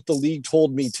did what the league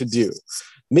told me to do.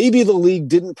 Maybe the league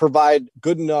didn't provide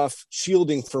good enough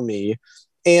shielding for me.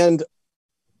 And,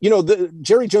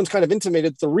 Jerry Jones kind of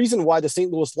intimated the reason why the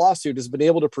St. Louis lawsuit has been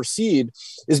able to proceed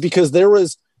is because there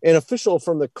was an official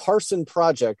from the Carson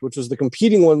Project, which was the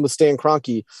competing one with Stan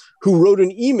Kroenke, who wrote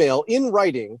an email in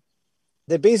writing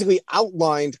that basically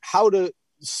outlined how to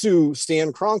sue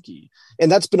Stan Kroenke.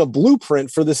 And that's been a blueprint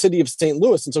for the city of St.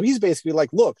 Louis. And so he's basically like,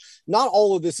 look, not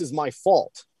all of this is my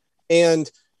fault. And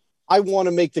I want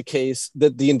to make the case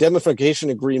that the indemnification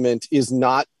agreement is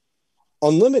not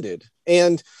unlimited.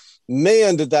 And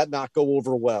man, did that not go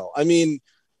over well. I mean,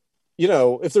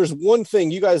 if there's one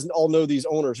thing, you guys all know these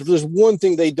owners, if there's one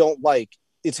thing they don't like,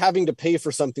 it's having to pay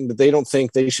for something that they don't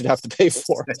think they should have to pay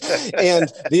for. And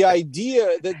the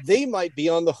idea that they might be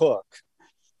on the hook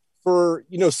for,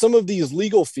 some of these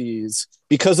legal fees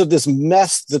because of this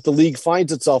mess that the league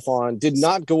finds itself on did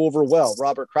not go over well.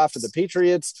 Robert Kraft of the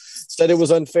Patriots said it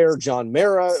was unfair. John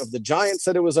Mara of the Giants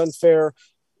said it was unfair.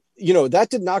 That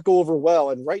did not go over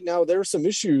well. And right now there are some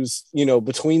issues,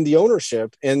 between the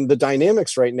ownership and the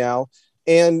dynamics right now.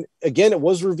 And again, it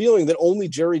was revealing that only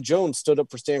Jerry Jones stood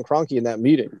up for Stan Kroenke in that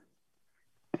meeting.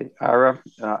 Ira,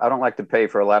 I don't like to pay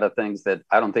for a lot of things that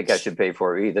I don't think I should pay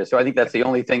for either. So I think that's the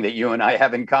only thing that you and I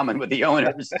have in common with the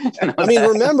owners. I mean,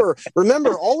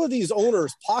 remember, all of these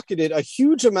owners pocketed a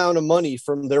huge amount of money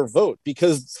from their vote,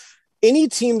 because any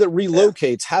team that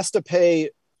relocates has to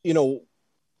pay,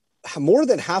 more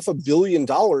than $500 million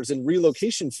in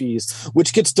relocation fees,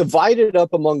 which gets divided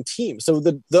up among teams. So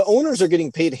the owners are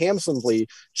getting paid handsomely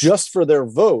just for their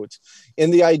vote.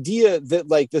 And the idea that,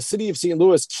 like, the city of St.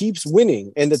 Louis keeps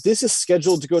winning and that this is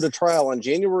scheduled to go to trial on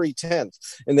January 10th,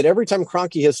 and that every time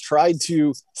Kroenke has tried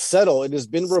to settle, it has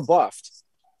been rebuffed.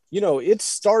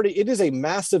 It is a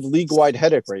massive league-wide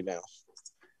headache right now.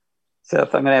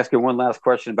 Seth, I'm going to ask you one last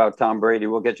question about Tom Brady.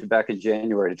 We'll get you back in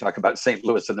January to talk about St.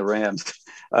 Louis and the Rams.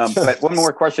 But one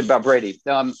more question about Brady.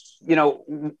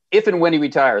 If and when he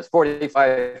retires,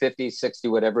 45, 50, 60,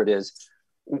 whatever it is,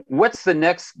 what's the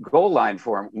next goal line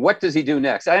for him? What does he do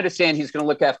next? I understand he's going to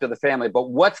look after the family, but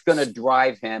what's going to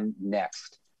drive him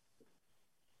next?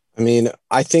 I mean,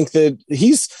 I think that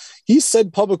he's He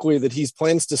said publicly that he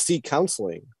plans to seek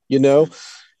counseling,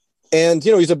 and,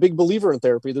 he's a big believer in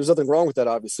therapy. There's nothing wrong with that,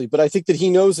 obviously. But I think that he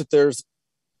knows that there's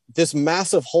this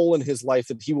massive hole in his life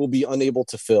that he will be unable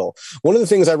to fill. One of the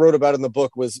things I wrote about in the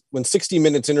book was when 60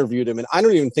 Minutes interviewed him, and I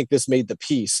don't even think this made the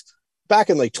piece, back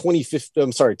in like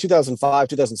 2005,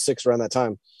 2006, around that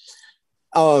time.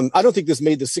 I don't think this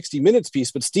made the 60 Minutes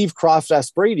piece, but Steve Croft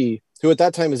asked Brady, who at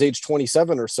that time is age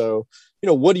 27 or so,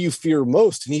 what do you fear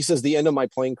most? And he says, the end of my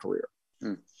playing career.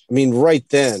 I mean, right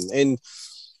then. And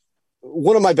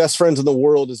one of my best friends in the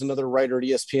world is another writer at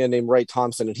ESPN named Wright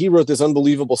Thompson. And he wrote this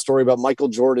unbelievable story about Michael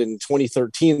Jordan in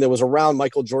 2013 that was around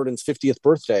Michael Jordan's 50th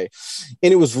birthday.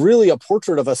 And it was really a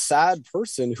portrait of a sad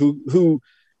person who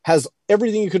has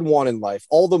everything you could want in life,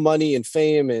 all the money and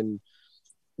fame,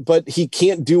 but he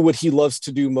can't do what he loves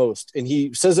to do most. And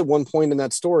he says at one point in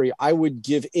that story, I would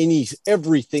give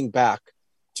everything back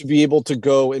to be able to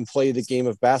go and play the game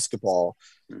of basketball.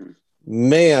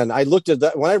 Man, I looked at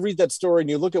that when I read that story and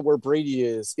you look at where Brady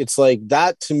is, it's like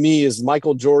that to me is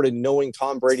Michael Jordan knowing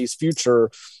Tom Brady's future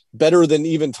better than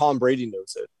even Tom Brady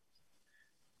knows it.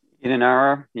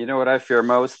 Ira, you know what I fear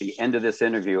most? The end of this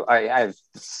interview. I've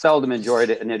seldom enjoyed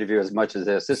an interview as much as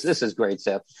this. This is great,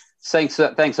 Seth. Thanks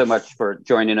so much for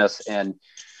joining us, and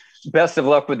best of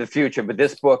luck with the future. But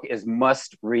this book is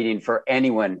must reading for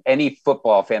anyone, any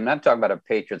football fan. I'm not talking about a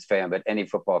Patriots fan, but any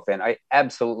football fan. I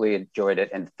absolutely enjoyed it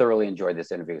and thoroughly enjoyed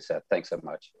this interview, Seth. Thanks so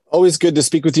much. Always good to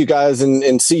speak with you guys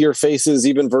and see your faces,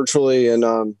 even virtually.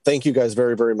 And thank you guys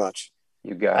very, very much.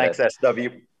 You got it. Thanks,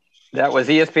 SW. That was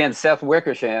ESPN's Seth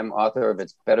Wickersham, author of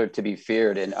It's Better to Be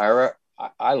Feared. And Ira,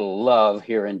 I love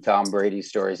hearing Tom Brady's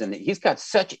stories, and he's got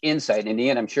such insight. In the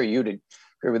end, I'm sure you'd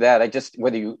agree with that. I just,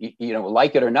 whether you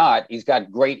like it or not, he's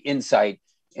got great insight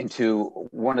into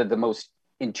one of the most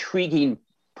intriguing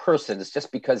persons, just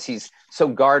because he's so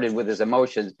guarded with his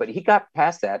emotions. But he got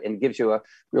past that and gives you a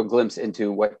real glimpse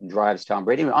into what drives Tom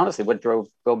Brady, and honestly, what drove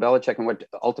Bill Belichick and what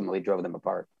ultimately drove them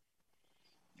apart.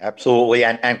 Absolutely.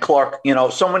 And Clark,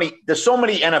 there's so many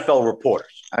NFL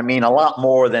reporters. I mean, a lot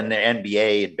more than the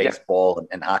NBA and baseball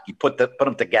and hockey. Put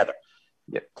them together.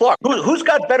 Yeah. Clark, who's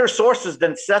got better sources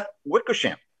than Seth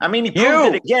Wickersham? I mean, he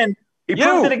proved it again. He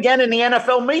proved it again in the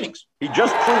NFL meetings. He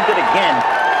just proved it again.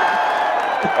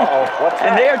 What's that?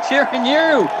 And they are cheering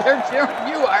you. They're cheering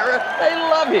you, Ira. They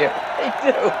love you.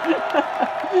 They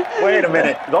do. Wait a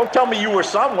minute. Don't tell me you were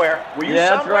somewhere. Were you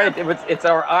somewhere? That's right. It's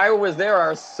our Iowa Was There,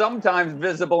 our sometimes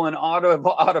visible and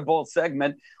audible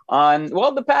segment on,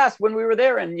 the past when we were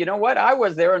there. And you know what? I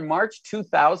was there in March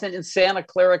 2000 in Santa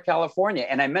Clara, California.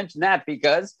 And I mentioned that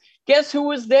because guess who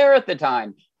was there at the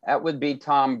time? That would be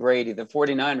Tom Brady, the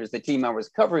 49ers, the team I was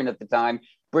covering at the time,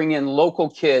 bring in local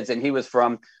kids. And he was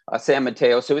from San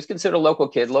Mateo. So he's considered a local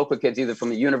kids either from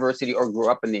the university or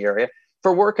grew up in the area,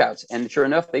 for workouts. And sure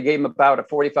enough, they gave him about a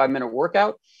 45-minute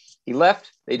workout. He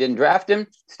left. They didn't draft him.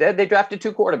 Instead, they drafted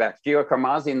two quarterbacks, Gio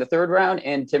Carmazzi in the 3rd round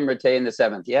and Tim Rattay in the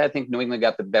 7th. Yeah, I think New England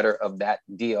got the better of that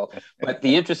deal. But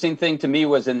the interesting thing to me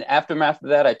was in the aftermath of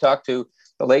that, I talked to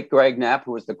the late Greg Knapp,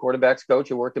 who was the quarterback's coach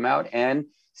who worked him out, and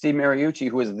Steve Mariucci,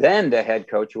 who was then the head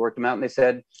coach who worked him out. And they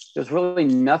said, there's really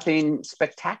nothing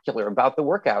spectacular about the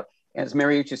workout. As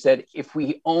Mariucci said, if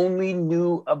we only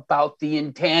knew about the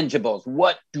intangibles,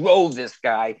 what drove this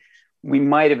guy, we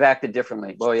might have acted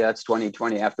differently. Well, yeah, it's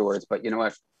 2020 afterwards, but you know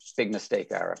what? Big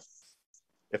mistake, Ira.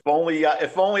 If only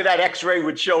that X-ray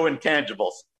would show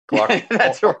intangibles, Clark.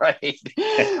 That's right.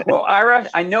 Well, Ira,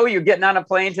 I know you're getting on a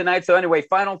plane tonight. So anyway,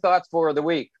 final thoughts for the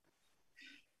week.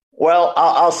 Well,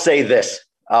 I'll say this.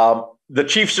 The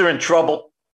Chiefs are in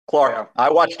trouble, Clark. Yeah.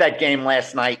 I watched that game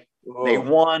last night. Whoa. They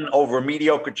won over a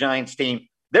mediocre Giants team.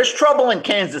 There's trouble in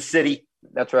Kansas City.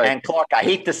 That's right. And Clark, I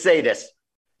hate to say this,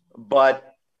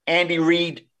 but Andy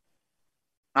Reid,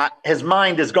 his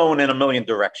mind is going in a million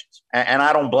directions. And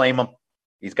I don't blame him.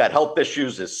 He's got health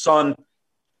issues, his son.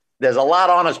 There's a lot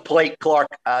on his plate, Clark.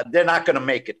 They're not going to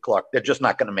make it, Clark. They're just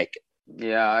not going to make it.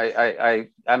 Yeah, I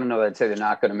don't know that I'd say they're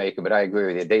not going to make it, but I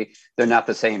agree with you. They're not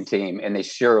the same team, and they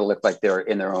sure look like they're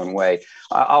in their own way.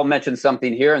 I'll mention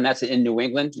something here, and that's in New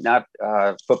England, not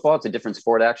football. It's a different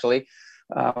sport, actually.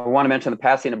 I want to mention the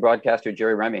passing of broadcaster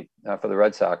Jerry Remy for the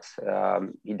Red Sox.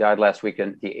 He died last week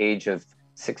at the age of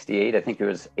 68. I think it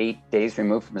was 8 days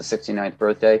removed from his 69th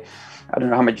birthday. I don't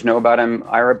know how much you know about him,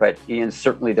 Ira, but Ian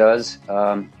certainly does.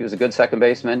 He was a good second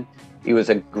baseman. He was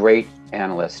a great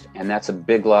analyst, and that's a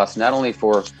big loss, not only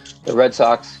for the Red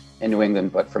Sox in New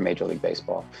England, but for Major League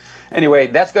Baseball. Anyway,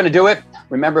 that's going to do it.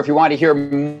 Remember, if you want to hear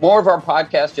more of our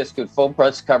podcast, just go to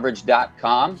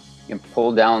fullpresscoverage.com. You can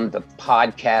pull down the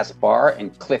podcast bar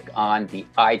and click on the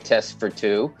eye test for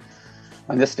 2.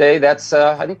 On this day,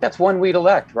 I think that's one we'd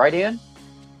elect, right, Ian?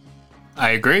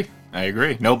 I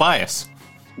agree. No bias.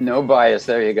 No bias.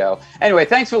 There you go. Anyway,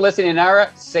 thanks for listening,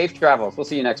 Ira. Safe travels. We'll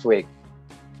see you next week.